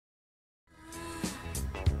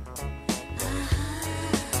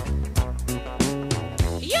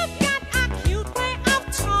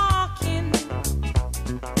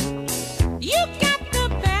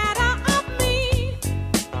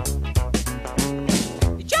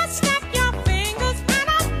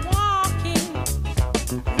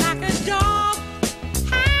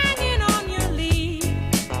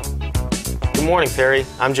morning, Perry.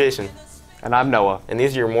 I'm Jason. And I'm Noah. And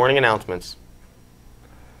these are your morning announcements.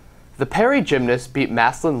 The Perry gymnasts beat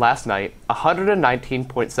Massillon last night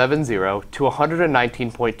 119.70 to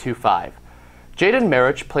 119.25. Jaidyn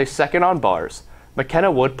Marich placed second on bars. McKenna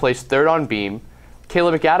Wood placed third on beam.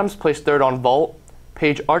 Kayla McAdams placed third on vault.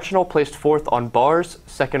 Paige Archinal placed fourth on bars,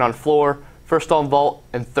 second on floor, first on vault,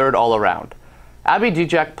 and third all around.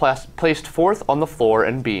 Dejak placed fourth on the floor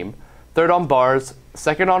and beam, third on bars,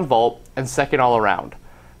 second on vault, and second all around.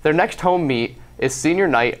 Their next home meet is senior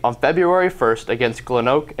night on February 1st against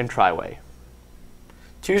Glenoak and Triway.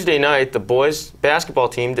 Tuesday night, the boys basketball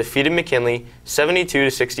team defeated McKinley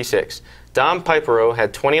 72-66. Dom Pipero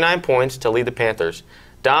had 29 points to lead the Panthers.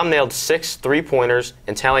 Dom nailed 6 three-pointers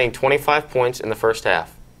and tallying 25 points in the first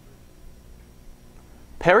half.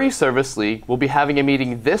 Perry Service League will be having a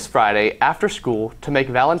meeting this Friday after school to make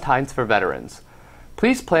Valentines for veterans.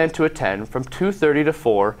 Please plan to attend from 2:30 to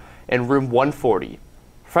 4 in room 140.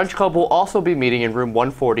 French Club will also be meeting in room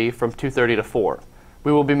 140 from 2:30 to 4.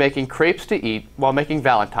 We will be making crêpes to eat while making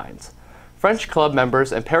Valentines. French Club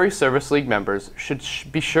members and Perry Service League members should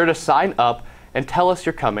be sure to sign up and tell us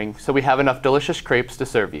you're coming so we have enough delicious crêpes to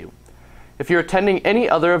serve you. If you're attending any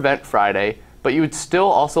other event Friday, but you would still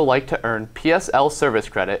also like to earn PSL service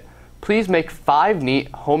credit, please make 5 neat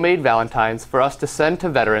homemade Valentines for us to send to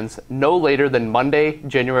veterans no later than Monday,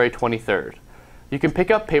 January 23rd. You can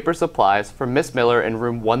pick up paper supplies from Miss Miller in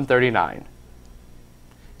room 139.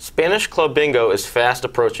 Spanish Club Bingo is fast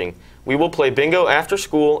approaching. We will play bingo after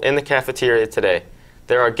school in the cafeteria today.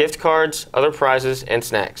 There are gift cards, other prizes, and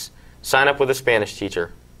snacks. Sign up with a Spanish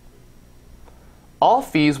teacher. All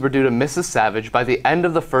fees were due to Mrs. Savage by the end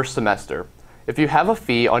of the first semester. If you have a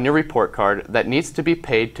fee on your report card, that needs to be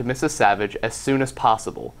paid to Mrs. Savage as soon as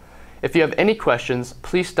possible. If you have any questions,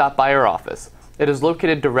 please stop by our office. It is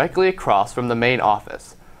located directly across from the main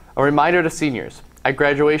office. A reminder to seniors, at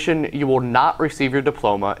graduation, you will not receive your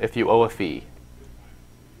diploma if you owe a fee.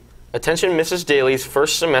 Attention Mrs. Daly's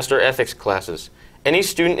first semester ethics classes. Any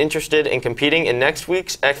student interested in competing in next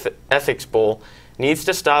week's Ethics Bowl needs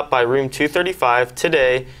to stop by room 235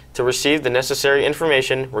 today to receive the necessary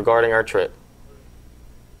information regarding our trip.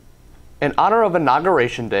 In honor of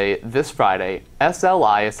Inauguration Day this Friday,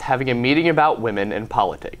 SLI is having a meeting about women in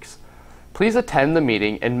politics. Please attend the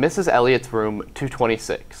meeting in Mrs. Elliott's room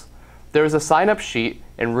 226. There is a sign-up sheet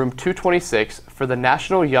in room 226 for the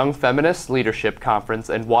National Young Feminist Leadership Conference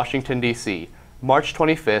in Washington, D.C., March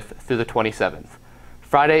 25th through the 27th.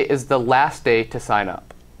 Friday is the last day to sign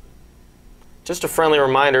up. Just a friendly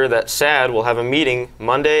reminder that SAD will have a meeting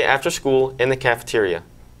Monday after school in the cafeteria.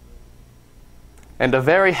 And a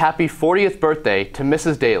very happy 40th birthday to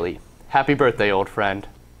Mrs. Daly. Happy birthday, old friend.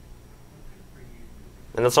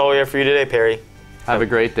 And that's all we have for you today, Perry. Have a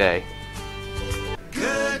great day.